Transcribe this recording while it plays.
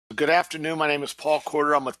Good afternoon. My name is Paul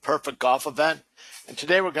Corder. I'm with Perfect Golf Event. And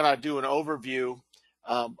today we're going to do an overview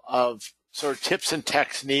of sort of tips and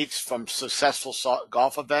techniques from successful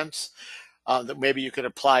golf events that maybe you could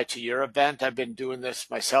apply to your event. I've been doing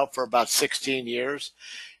this myself for about 16 years.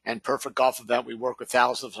 And Perfect Golf Event, we work with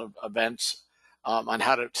thousands of events on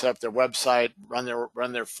how to set up their website, run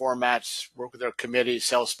their formats, work with their committees,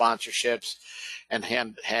 sell sponsorships, and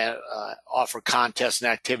offer contests and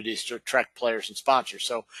activities to attract players and sponsors.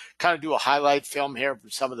 So kind of do a highlight film here from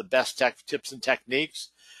some of the best tips and techniques.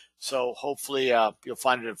 So hopefully you'll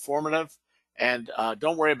find it informative. And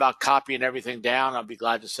don't worry about copying everything down. I'll be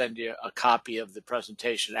glad to send you a copy of the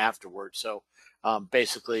presentation afterwards. So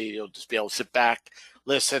basically, you'll just be able to sit back,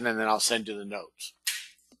 listen, and then I'll send you the notes.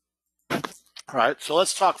 All right, so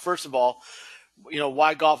let's talk first of all,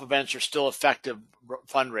 why golf events are still effective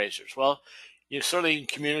fundraisers. Well, you certainly can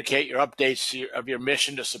communicate your updates of your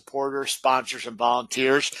mission to supporters, sponsors, and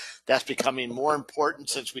volunteers. That's becoming more important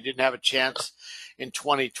since we didn't have a chance in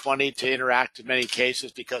 2020 to interact in many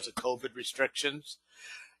cases because of COVID restrictions.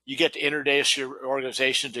 You get to introduce your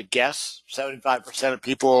organization to guests. 75% of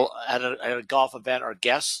people at a golf event are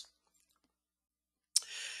guests.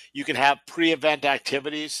 You can have pre-event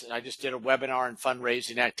activities. I just did a webinar on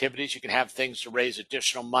fundraising activities. You can have things to raise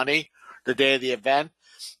additional money the day of the event.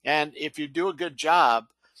 And if you do a good job,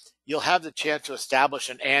 you'll have the chance to establish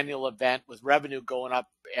an annual event with revenue going up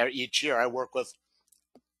each year. I work with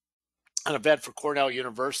an event for Cornell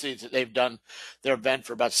University that they've done their event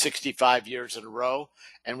for about 65 years in a row.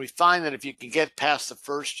 And we find that if you can get past the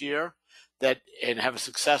first year and have a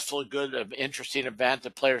successful, good, interesting event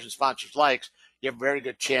that players and sponsors likes, you have a very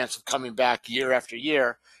good chance of coming back year after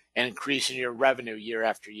year and increasing your revenue year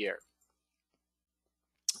after year.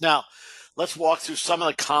 Now, let's walk through some of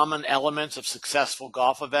the common elements of successful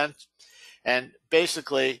golf events. And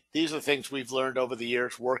basically, these are things we've learned over the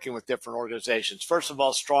years working with different organizations. First of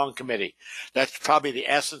all, strong committee. That's probably the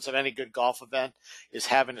essence of any good golf event, is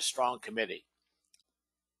having a strong committee.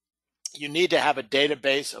 You need to have a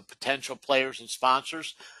database of potential players and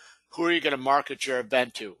sponsors. Who are you going to market your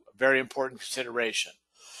event to? A very important consideration.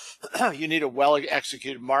 You need a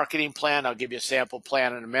well-executed marketing plan. I'll give you a sample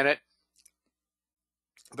plan in a minute.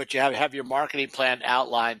 But you have your marketing plan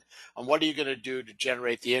outlined on what are you going to do to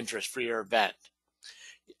generate the interest for your event.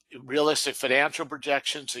 Realistic financial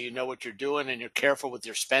projections so you know what you're doing and you're careful with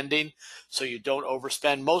your spending so you don't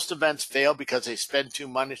overspend. Most events fail because they spend too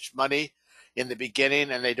much money in the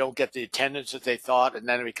beginning and they don't get the attendance that they thought, and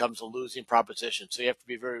then it becomes a losing proposition. So you have to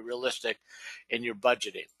be very realistic in your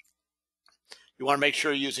budgeting. You want to make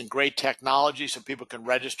sure you're using great technology so people can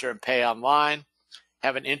register and pay online.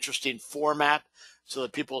 Have an interesting format so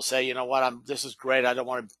that people say, you know what, this is great. I don't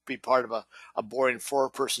want to be part of a boring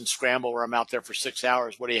 4-person scramble where I'm out there for 6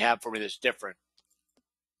 hours. What do you have for me that's different?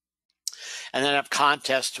 And then have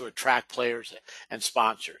contests to attract players and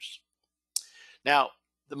sponsors. Now,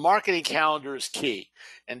 the marketing calendar is key,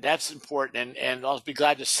 and that's important, and I'll be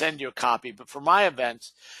glad to send you a copy. But for my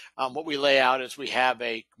events, what we lay out is we have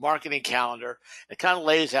a marketing calendar. It kind of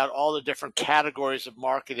lays out all the different categories of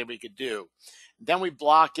marketing we could do. Then we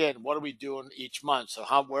block in what are we doing each month. So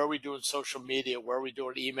where are we doing social media? Where are we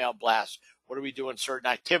doing email blasts? What are we doing certain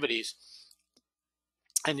activities?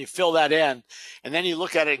 And you fill that in, and then you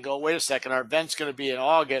look at it and go, wait a second, our event's going to be in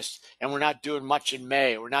August, and we're not doing much in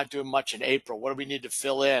May. We're not doing much in April. What do we need to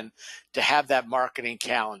fill in to have that marketing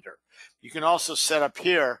calendar? You can also set up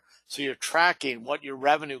here so you're tracking what your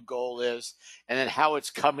revenue goal is and then how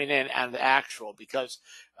it's coming in and the actual. Because,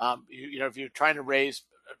 if you're trying to raise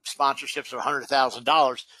sponsorships of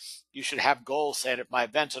 $100,000, you should have goals saying if my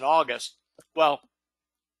event's in August, well,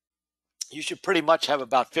 you should pretty much have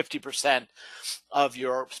about 50% of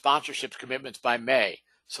your sponsorship commitments by May.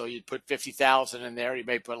 So you'd put 50,000 in there. You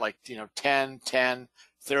may put 10, 10,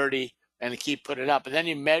 30, and keep putting it up. And then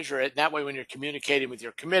you measure it. And that way, when you're communicating with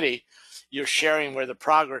your committee, you're sharing where the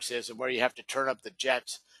progress is and where you have to turn up the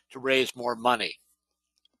jets to raise more money.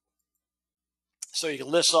 So you can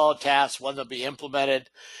list all the tasks, when they'll be implemented,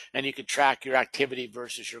 and you can track your activity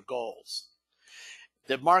versus your goals.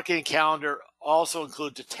 The marketing calendar also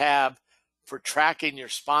includes a tab for tracking your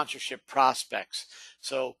sponsorship prospects.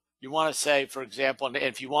 So you want to say, for example, and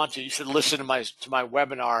if you want to, you should listen to my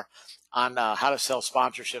webinar on how to sell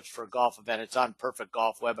sponsorships for a golf event. It's on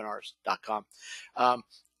perfectgolfwebinars.com.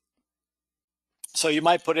 So you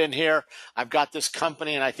might put in here, I've got this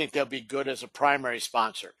company and I think they'll be good as a primary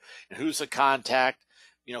sponsor. And who's the contact?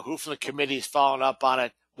 Who from the committee is following up on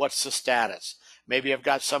it? What's the status? Maybe I've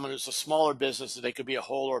got someone who's a smaller business and they could be a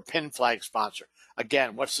hole or a pin flag sponsor.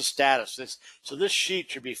 Again, what's the status? So this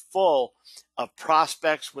sheet should be full of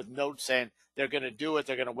prospects with notes saying they're going to do it.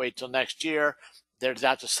 They're going to wait till next year. They're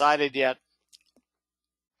not decided yet.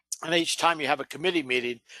 And each time you have a committee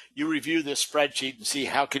meeting, you review this spreadsheet and see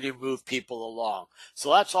how can you move people along.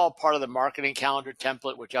 So that's all part of the marketing calendar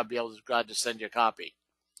template, which I'll be glad to send you a copy.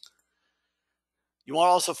 You want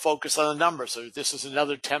to also focus on the numbers. So this is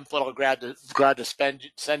another template I'll glad to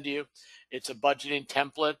send you. It's a budgeting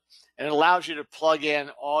template, and it allows you to plug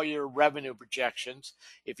in all your revenue projections.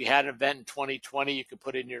 If you had an event in 2020, you could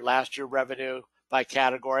put in your last year revenue by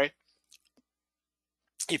category.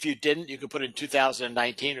 If you didn't, you could put in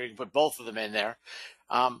 2019, or you can put both of them in there.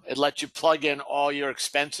 It lets you plug in all your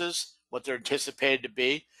expenses, what they're anticipated to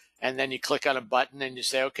be, and then you click on a button and you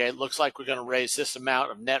say, okay, it looks like we're going to raise this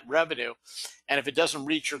amount of net revenue. And if it doesn't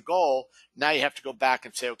reach your goal, now you have to go back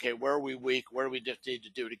and say, okay, where are we weak? Where do we need to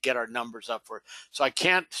do to get our numbers up for it? So I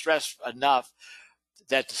can't stress enough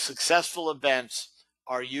that the successful events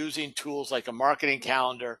are using tools like a marketing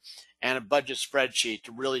calendar and a budget spreadsheet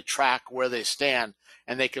to really track where they stand,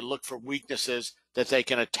 and they can look for weaknesses that they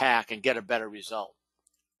can attack and get a better result.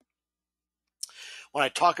 When I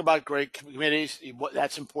talk about great committees,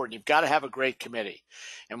 that's important. You've got to have a great committee.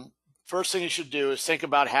 And first thing you should do is think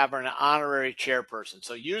about having an honorary chairperson.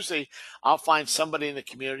 So usually I'll find somebody in the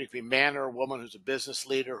community, it could be a man or a woman who's a business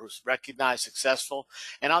leader, who's recognized successful,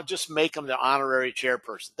 and I'll just make them the honorary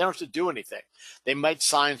chairperson. They don't have to do anything. They might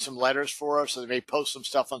sign some letters for us, or they may post some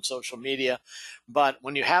stuff on social media. But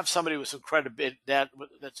when you have somebody with some credibility,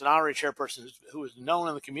 that's an honorary chairperson who is known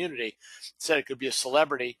in the community, said it could be a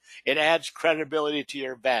celebrity, it adds credibility to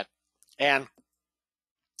your event. And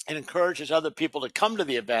it encourages other people to come to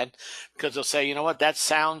the event because they'll say, you know what, that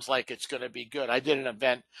sounds like it's going to be good. I did an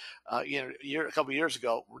event, a couple of years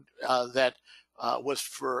ago that was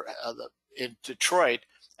for in Detroit,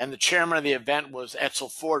 and the chairman of the event was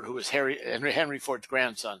Edsel Ford, who was Henry Ford's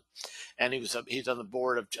grandson, and he's on the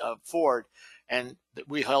board of Ford, and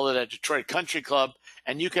we held it at Detroit Country Club,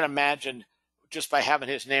 and you can imagine, just by having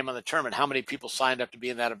his name on the tournament, how many people signed up to be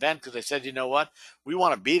in that event, because they said, you know what, we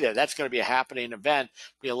want to be there. That's going to be a happening event.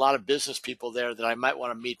 There'll be a lot of business people there that I might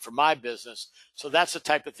want to meet for my business. So that's the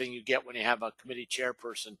type of thing you get when you have a committee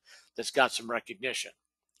chairperson that's got some recognition.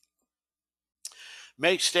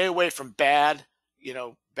 Stay away from bad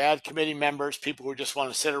committee members, people who just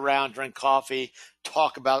want to sit around, drink coffee,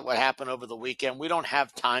 talk about what happened over the weekend. We don't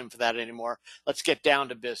have time for that anymore. Let's get down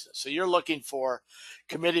to business. So you're looking for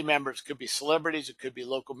committee members. It could be celebrities. It could be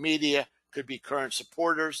local media. It could be current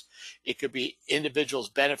supporters. It could be individuals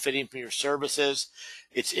benefiting from your services.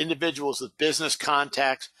 It's individuals with business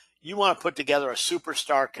contacts. You want to put together a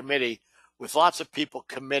superstar committee with lots of people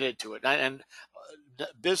committed to it. And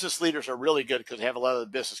business leaders are really good because they have a lot of the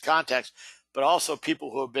business contacts, but also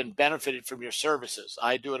people who have been benefited from your services.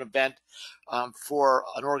 I do an event for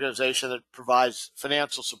an organization that provides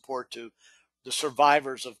financial support to the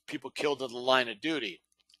survivors of people killed in the line of duty.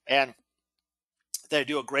 And they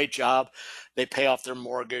do a great job. They pay off their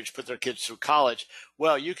mortgage, put their kids through college.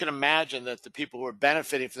 Well, you can imagine that the people who are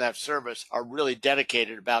benefiting from that service are really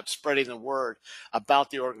dedicated about spreading the word about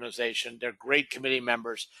the organization. They're great committee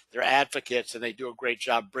members. They're advocates, and they do a great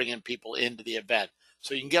job bringing people into the event.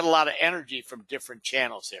 So you can get a lot of energy from different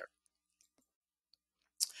channels here.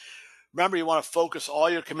 Remember, you want to focus all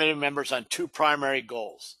your committee members on two primary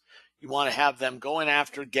goals. You want to have them going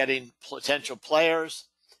after getting potential players,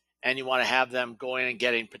 and you want to have them going and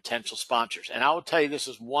getting potential sponsors. And I will tell you, this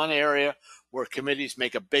is one area where committees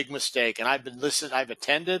make a big mistake. And I've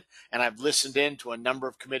attended and I've listened in to a number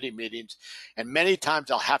of committee meetings, and many times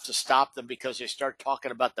I'll have to stop them because they start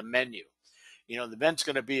talking about the menu. The event's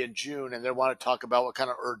going to be in June, and they want to talk about what kind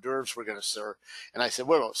of hors d'oeuvres we're going to serve. And I said,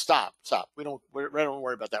 wait, stop. We don't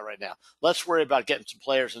worry about that right now. Let's worry about getting some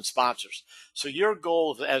players and sponsors. So your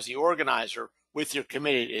goal as the organizer with your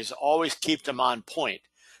committee is always keep them on point.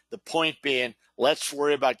 The point being, let's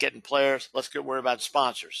worry about getting players. Let's worry about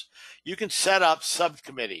sponsors. You can set up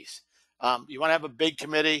subcommittees. You want to have a big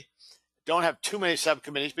committee. Don't have too many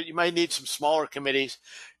subcommittees, but you might need some smaller committees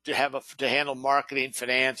to handle marketing,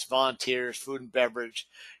 finance, volunteers, food and beverage,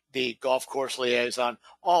 the golf course liaison,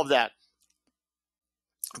 all of that.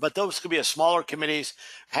 But those could be a smaller committees.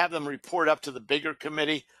 Have them report up to the bigger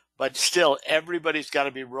committee, but still everybody's got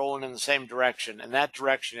to be rolling in the same direction, and that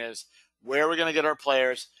direction is where we're going to get our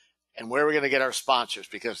players and where we're going to get our sponsors,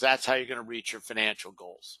 because that's how you're going to reach your financial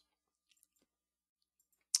goals.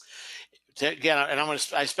 Again, and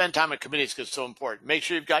I spend time at committees because it's so important. Make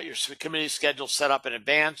sure you've got your committee schedule set up in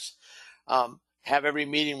advance. Have every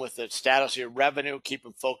meeting with the status of your revenue. Keep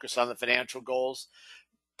them focused on the financial goals.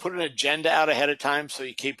 Put an agenda out ahead of time so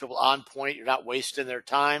you keep people on point. You're not wasting their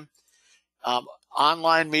time.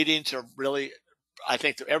 Online meetings are really I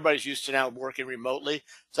think that everybody's used to now working remotely.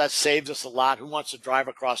 So that saves us a lot. Who wants to drive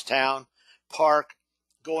across town, park,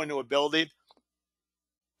 go into a building?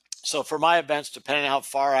 So for my events, depending on how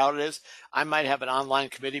far out it is, I might have an online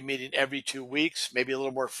committee meeting every 2 weeks, maybe a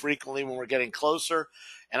little more frequently when we're getting closer.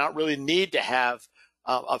 And I don't really need to have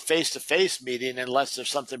a face-to-face meeting unless there's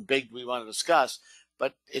something big we want to discuss.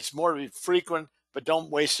 But it's more to be frequent, but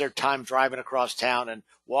don't waste their time driving across town and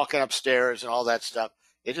walking upstairs and all that stuff.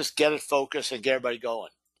 You just get it focused and get everybody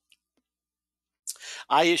going.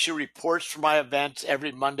 I issue reports for my events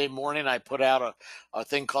every Monday morning. I put out a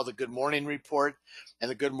thing called the Good Morning Report. And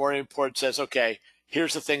the Good Morning Report says, okay,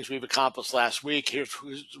 here's the things we've accomplished last week.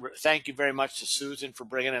 Thank you very much to Susan for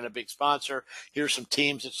bringing in a big sponsor. Here's some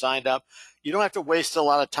teams that signed up. You don't have to waste a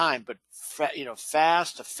lot of time, but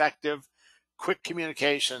fast, effective, quick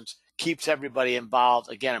communications keeps everybody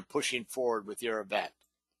involved, again, and pushing forward with your event.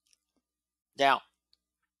 Now,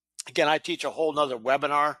 again, I teach a whole nother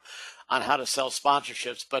webinar on how to sell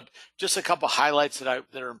sponsorships, but just a couple highlights that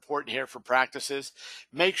are important here for practices.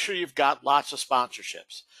 Make sure you've got lots of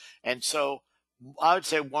sponsorships. And so I would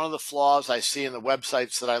say one of the flaws I see in the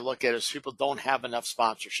websites that I look at is people don't have enough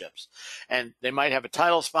sponsorships. And they might have a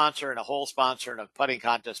title sponsor and a hole sponsor and a putting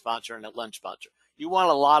contest sponsor and a lunch sponsor. You want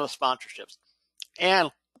a lot of sponsorships.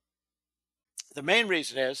 And the main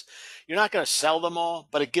reason is you're not going to sell them all,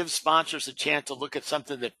 but it gives sponsors a chance to look at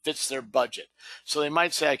something that fits their budget. So they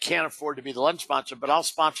might say, I can't afford to be the lunch sponsor, but I'll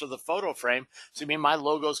sponsor the photo frame. So you mean my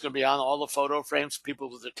logo is going to be on all the photo frames, people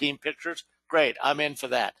with the team pictures? Great, I'm in for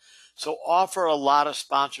that. So offer a lot of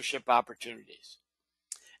sponsorship opportunities.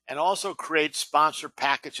 And also create sponsor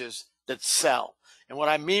packages that sell. And what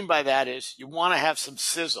I mean by that is you want to have some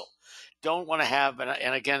sizzle. Don't want to have,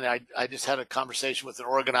 and again, I just had a conversation with an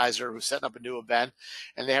organizer who's setting up a new event,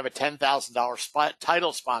 and they have a $10,000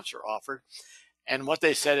 title sponsor offered. And what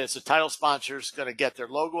they said is the title sponsor is going to get their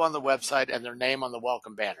logo on the website and their name on the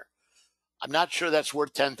welcome banner. I'm not sure that's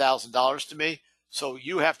worth $10,000 to me. So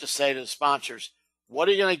you have to say to the sponsors, what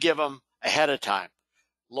are you going to give them ahead of time?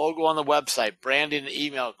 Logo on the website, branding,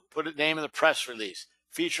 email, put a name in the press release,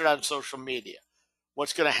 featured on social media.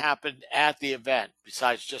 What's going to happen at the event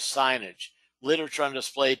besides just signage, literature on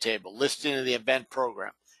display table, listing of the event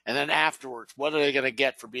program, and then afterwards, what are they going to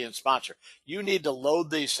get for being sponsored? You need to load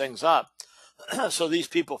these things up so these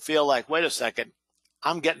people feel like, wait a second,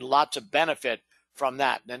 I'm getting lots of benefit from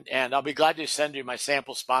that. And I'll be glad to send you my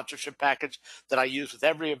sample sponsorship package that I use with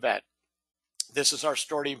every event. This is our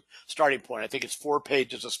starting point. I think it's 4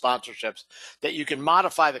 pages of sponsorships that you can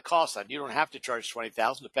modify the cost on. You don't have to charge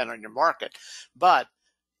 $20,000 depending on your market. But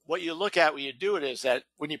what you look at when you do it is that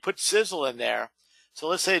when you put sizzle in there, so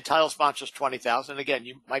let's say the title sponsor is $20,000. Again,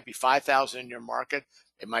 you might be $5,000 in your market.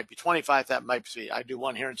 It might be 25. That might be. I do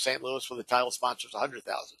one here in St. Louis where the title sponsor is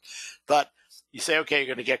 100,000. But you say, okay,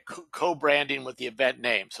 you're going to get co-branding with the event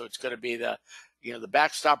name. So it's going to be the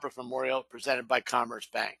Backstoppers Memorial presented by Commerce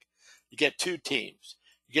Bank. You get 2 teams.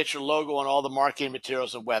 You get your logo on all the marketing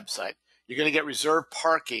materials and website. You're going to get reserved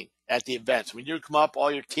parking at the events. When you come up,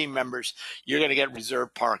 all your team members, you're going to get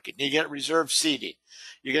reserved parking. You get reserved seating.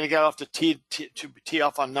 You're going to get off to tee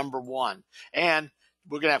off on number 1. And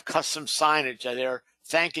we're going to have custom signage there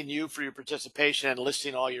thanking you for your participation and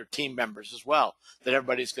listing all your team members as well that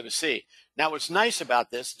everybody's going to see. Now, what's nice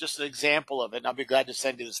about this, just an example of it, and I'll be glad to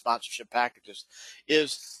send you the sponsorship packages,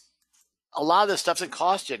 is a lot of this stuff doesn't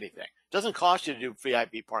cost you anything. It doesn't cost you to do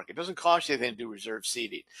VIP parking. It doesn't cost you anything to do reserved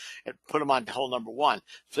seating and put them on hole number 1.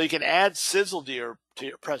 So you can add sizzle to your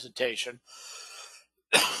presentation.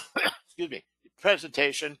 Excuse me,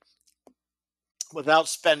 presentation without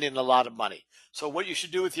spending a lot of money. So what you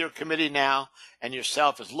should do with your committee now and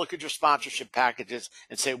yourself is look at your sponsorship packages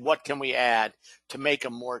and say, what can we add to make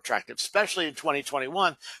them more attractive, especially in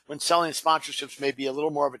 2021 when selling sponsorships may be a little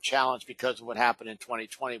more of a challenge because of what happened in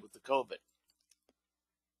 2020 with the COVID.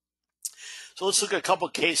 So let's look at a couple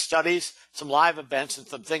of case studies, some live events and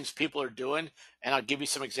some things people are doing, and I'll give you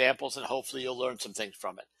some examples and hopefully you'll learn some things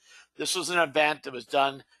from it. This was an event that was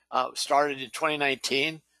done, started in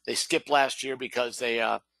 2019. They skipped last year because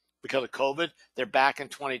of COVID. They're back in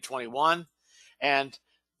 2021, and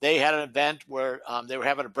they had an event where they were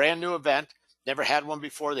having a brand new event. Never had one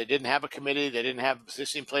before. They didn't have a committee. They didn't have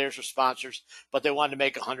existing players or sponsors, but they wanted to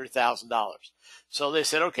make $100,000. So they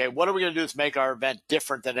said, okay, what are we going to do to make our event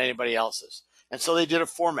different than anybody else's? And so they did a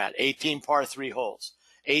format, 18 par 3 holes,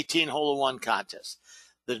 18 hole-in-one contest.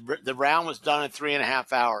 The round was done in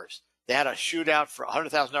 3.5 hours. They had a shootout for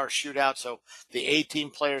 $100,000 shootout. So the 18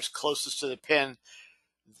 players closest to the pin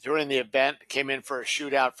during the event came in for a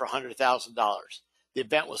shootout for $100,000. The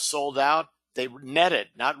event was sold out. they netted,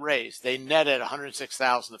 not raised, they netted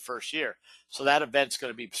 106,000 the first year. So that event's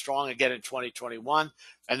going to be strong again in 2021.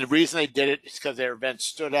 And the reason they did it is because their event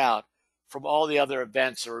stood out from all the other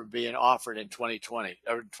events that were being offered in 2020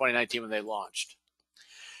 or 2019 when they launched.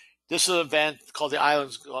 This is an event called the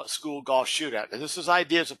Island School Golf Shootout. And this is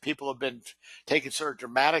ideas that people have been taking sort of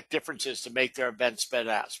dramatic differences to make their event spread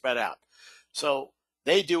out. So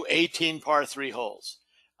they do 18 par 3 holes.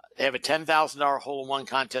 They have a $10,000 hole-in-one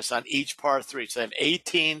contest on each par 3. So they have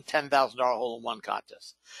 18 $10,000 hole-in-one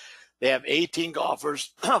contests. They have 18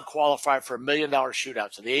 golfers qualify for $1 million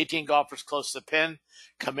shootout. So the 18 golfers close to the pin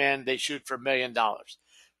come in, they shoot for $1 million.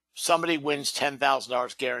 Somebody wins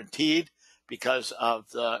 $10,000 guaranteed because of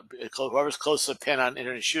whoever's close to the pin in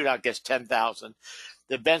a shootout gets $10,000.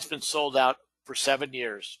 The event's been sold out for 7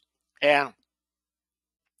 years. And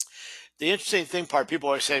the interesting thing people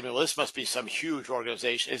always say to me, well, this must be some huge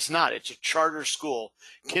organization. It's not. It's a charter school,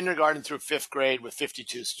 kindergarten through 5th grade with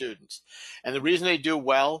 52 students. And the reason they do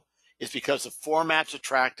well is because the format's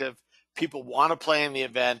attractive. People want to play in the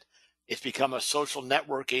event. It's become a social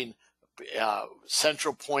networking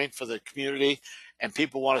central point for the community. And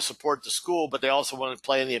people want to support the school, but they also want to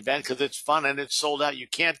play in the event because it's fun and it's sold out. You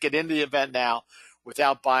can't get into the event now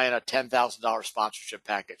without buying a $10,000 sponsorship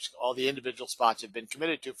package. All the individual spots have been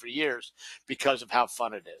committed to for years because of how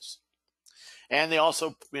fun it is. And they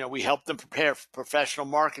also, we help them prepare professional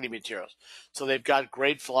marketing materials. So they've got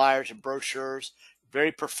great flyers and brochures,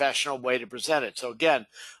 very professional way to present it. So again,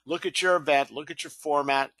 look at your event, look at your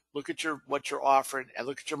format, look at what you're offering, and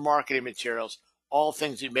look at your marketing materials. All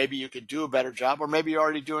things that maybe you could do a better job, or maybe you're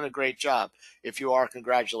already doing a great job. If you are,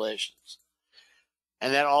 congratulations.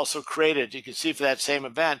 And that also created, you can see for that same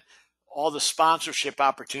event, all the sponsorship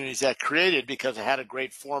opportunities that created because it had a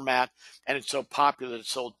great format and it's so popular that it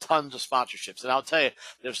sold tons of sponsorships. And I'll tell you,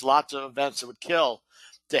 there's lots of events that would kill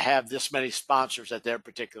to have this many sponsors at their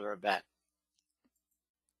particular event.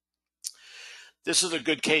 This is a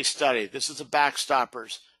good case study. This is the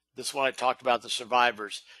Backstoppers. This one I talked about, the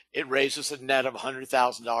survivors. It raises a net of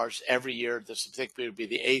 $100,000 every year. This I think would be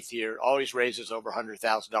the 8th year. It always raises over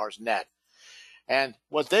 $100,000 net. And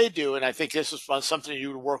what they do, and I think this is something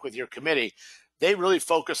you would work with your committee, they really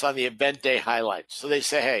focus on the event day highlights. So they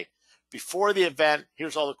say, hey, before the event,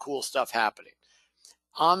 here's all the cool stuff happening.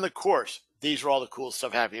 On the course, these are all the cool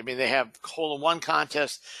stuff happening. I mean, they have hole-in-one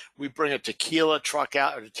contests. We bring a tequila truck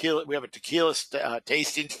out. We have a tequila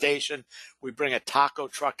tasting station. We bring a taco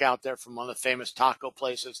truck out there from one of the famous taco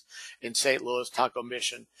places in St. Louis, Taco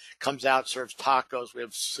Mission. Comes out, serves tacos. We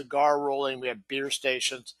have cigar rolling. We have beer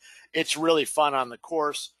stations. It's really fun on the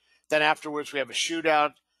course. Then afterwards, we have a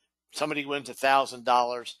shootout. Somebody wins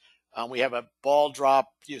 $1,000. We have a ball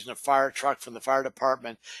drop using a fire truck from the fire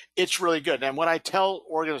department. It's really good. And what I tell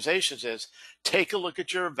organizations is take a look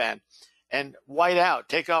at your event and white out,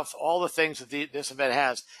 take off all the things that this event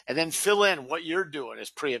has, and then fill in what you're doing as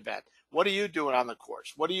pre-event. What are you doing on the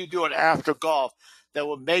course? What are you doing after golf that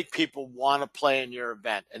will make people want to play in your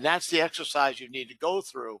event? And that's the exercise you need to go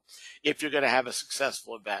through if you're going to have a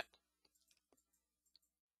successful event.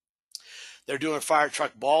 They're doing a fire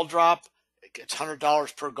truck ball drop. It's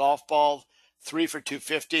 $100 per golf ball, 3 for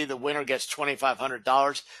 $250. The winner gets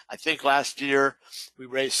 $2,500. I think last year we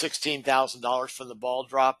raised $16,000 from the ball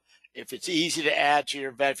drop. If it's easy to add to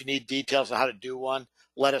your event, if you need details on how to do one,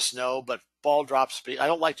 let us know. But ball drops, I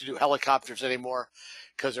don't like to do helicopters anymore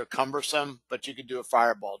because they're cumbersome, but you can do a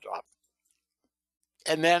fireball drop.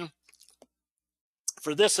 And then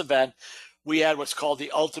for this event, we had what's called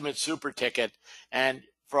the Ultimate Super Ticket. And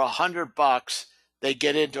for $100, they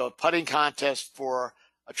get into a putting contest for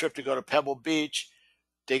a trip to go to Pebble Beach.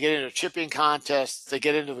 They get into a chipping contest. They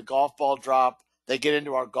get into the golf ball drop. They get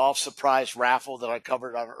into our golf surprise raffle that I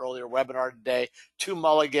covered on an earlier webinar today. 2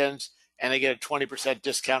 mulligans, and they get a 20%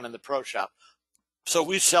 discount in the pro shop. So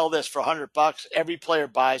we sell this for $100. Every player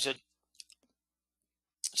buys it.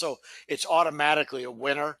 So it's automatically a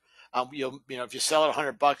winner. If you sell it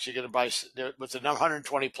 $100, you're going to buy with the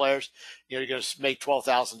 120 players. You're going to make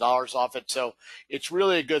 $12,000 off it. So it's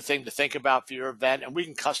really a good thing to think about for your event, and we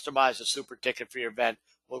can customize a super ticket for your event,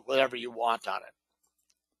 whatever you want on it.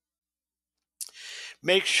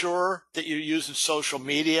 Make sure that you're using social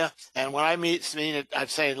media. And when I mean it, I'm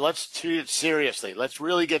saying let's treat it seriously. Let's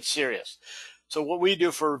really get serious. So what we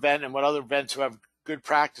do for an event and what other events who have good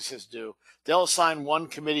practices do, they'll assign one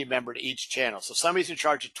committee member to each channel. So somebody's in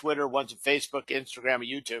charge of Twitter, one's on Facebook, Instagram, and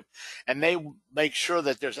YouTube, and they make sure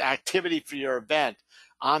that there's activity for your event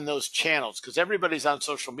on those channels because everybody's on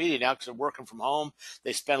social media now because they're working from home.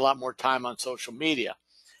 They spend a lot more time on social media.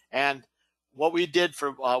 And what we did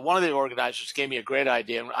for one of the organizers gave me a great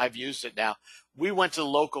idea, and I've used it now. We went to the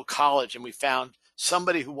local college and we found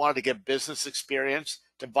somebody who wanted to get business experience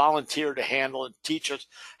to volunteer to handle and teach us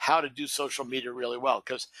how to do social media really well.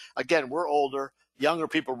 Because again, we're older, younger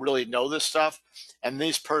people really know this stuff. And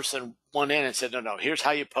this person went in and said, no, here's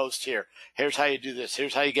how you post here. Here's how you do this.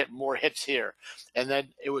 Here's how you get more hits here. And then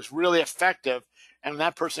it was really effective. And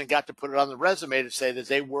that person got to put it on the resume to say that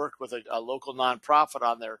they worked with a local nonprofit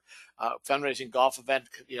on their fundraising golf event,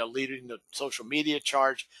 leading the social media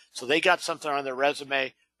charge. So they got something on their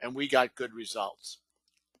resume, and we got good results.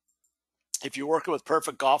 If you're working with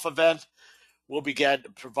Perfect Golf Event, we'll begin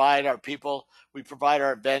to provide our people. We provide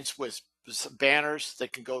our events with banners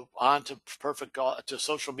that can go on to to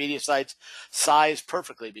social media sites sized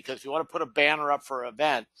perfectly. Because if you want to put a banner up for an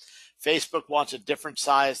event, Facebook wants a different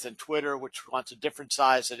size than Twitter, which wants a different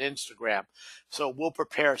size than Instagram. So we'll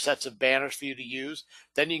prepare sets of banners for you to use.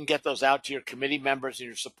 Then you can get those out to your committee members and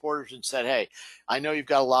your supporters and said, hey, I know you've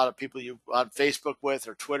got a lot of people you on Facebook with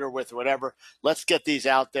or Twitter with or whatever. Let's get these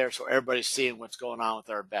out there so everybody's seeing what's going on with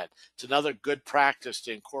our event. It's another good practice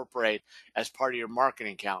to incorporate as part of your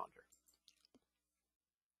marketing calendar.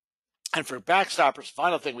 And for Backstoppers,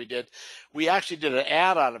 final thing we did, we actually did an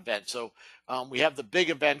add-on event. So we have the big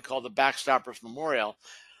event called the Backstoppers Memorial,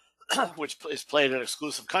 which is played at an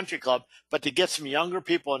exclusive country club. But to get some younger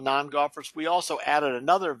people and non-golfers, we also added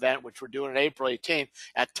another event, which we're doing on April 18th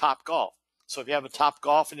at Top Golf. So if you have a Top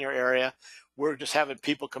Golf in your area, we're just having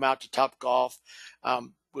people come out to Top Golf.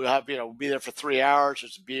 We'll have, we'll be there for 3 hours.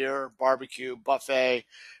 There's beer, barbecue, buffet,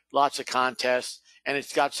 lots of contests. And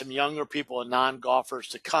it's got some younger people and non-golfers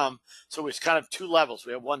to come. So it's kind of two levels.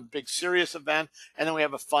 We have one big serious event, and then we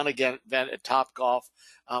have a fun event at Top Golf.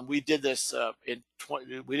 We did this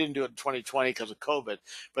we didn't do it in 2020 because of COVID,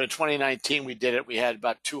 but in 2019 we did it. We had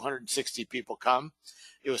about 260 people come.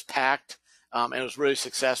 It was packed, and it was really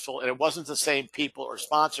successful. And it wasn't the same people or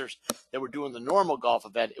sponsors that were doing the normal golf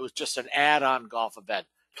event. It was just an add-on golf event.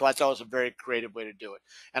 So I thought it was a very creative way to do it.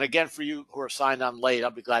 And again, for you who are signed on late,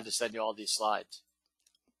 I'll be glad to send you all these slides.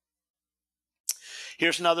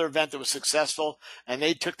 Here's another event that was successful, and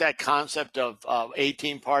they took that concept of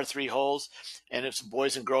 18 par 3 holes, and it's a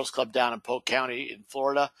Boys and Girls Club down in Polk County in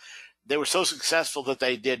Florida. They were so successful that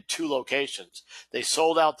they did 2 locations. They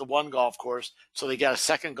sold out the one golf course, so they got a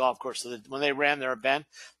second golf course. So that when they ran their event,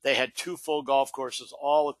 they had 2 full golf courses,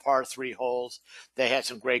 all with par 3 holes. They had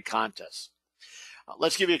some great contests.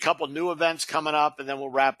 Let's give you a couple new events coming up, and then we'll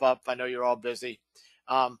wrap up. I know you're all busy.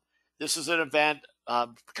 This is an event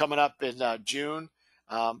coming up in June.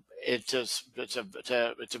 It's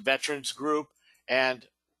a veterans group, and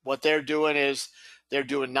what they're doing is they're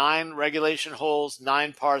doing 9 regulation holes,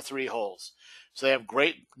 9 par 3 holes. So they have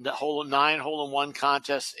great 9 hole-in-one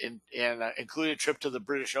contests, including a trip to the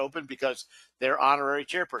British Open because they're honorary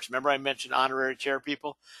chairperson. Remember I mentioned honorary chair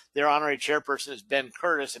people? Their honorary chairperson is Ben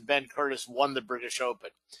Curtis, and Ben Curtis won the British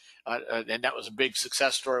Open. And that was a big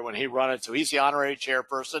success story when he ran it. So he's the honorary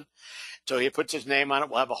chairperson. So he puts his name on it.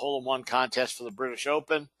 We'll have a hole-in-one contest for the British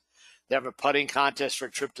Open. They have a putting contest for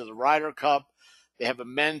a trip to the Ryder Cup. They have a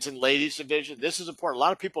men's and ladies division. This is important. A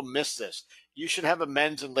lot of people miss this. You should have a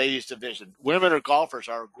men's and ladies division. Women or golfers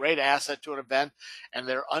are a great asset to an event, and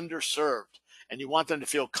they're underserved. And you want them to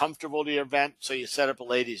feel comfortable to your event, so you set up a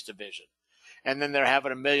ladies division. And then they're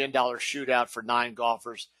having $1 million shootout for 9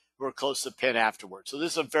 golfers who are close to the pin afterwards. So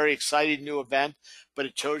this is a very exciting new event, but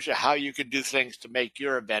it shows you how you can do things to make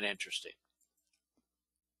your event interesting.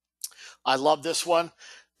 I love this one.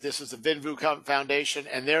 This is the Vinvu Foundation,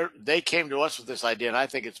 and they came to us with this idea, and I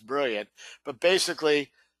think it's brilliant. But basically,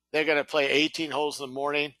 they're going to play 18 holes in the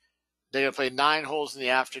morning. They're going to play 9 holes in the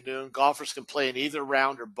afternoon. Golfers can play in either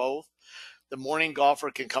round or both. The morning golfer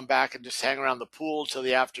can come back and just hang around the pool till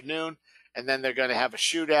the afternoon, and then they're going to have a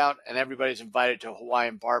shootout, and everybody's invited to a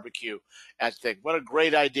Hawaiian barbecue at the thing. What a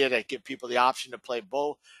great idea to give people the option to play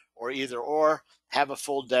both or either or, have a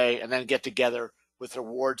full day, and then get together with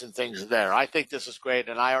rewards and things there. I think this is great,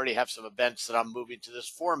 and I already have some events that I'm moving to this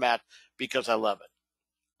format because I love it.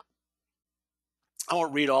 I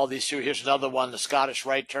won't read all these through. Here's another one, the Scottish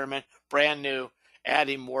Rite Tournament, brand new,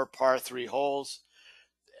 adding more par 3 holes.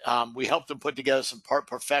 We helped them put together some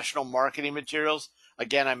professional marketing materials.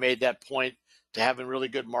 Again, I made that point to having really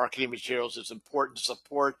good marketing materials. It's important to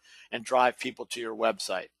support and drive people to your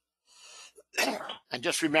website. And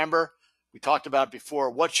just remember, we talked about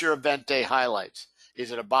before, what's your event day highlights?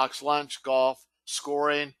 Is it a box lunch, golf,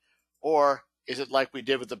 scoring, or is it like we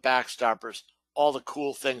did with the Backstoppers, all the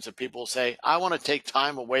cool things that people say, I want to take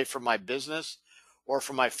time away from my business or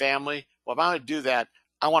from my family? Well, if I'm going to do that,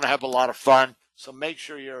 I want to have a lot of fun. So make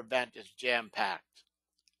sure your event is jam-packed.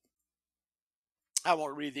 I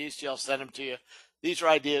won't read these to you. I'll send them to you. These are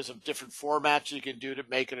ideas of different formats you can do to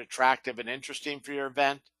make it attractive and interesting for your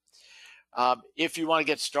event. If you want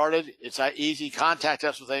to get started, it's easy. Contact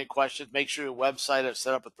us with any questions. Make sure your website is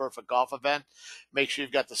set up with Perfect Golf Event. Make sure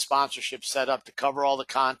you've got the sponsorship set up to cover all the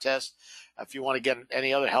contests. If you want to get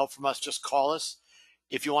any other help from us, just call us.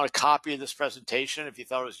 If you want a copy of this presentation, if you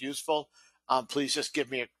thought it was useful, please just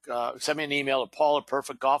send me an email to Paul at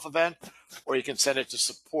Perfect Golf Event, or you can send it to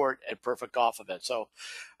support at Perfect Golf Event. So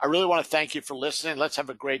I really want to thank you for listening. Let's have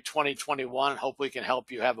a great 2021. Hope we can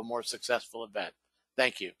help you have a more successful event.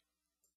 Thank you.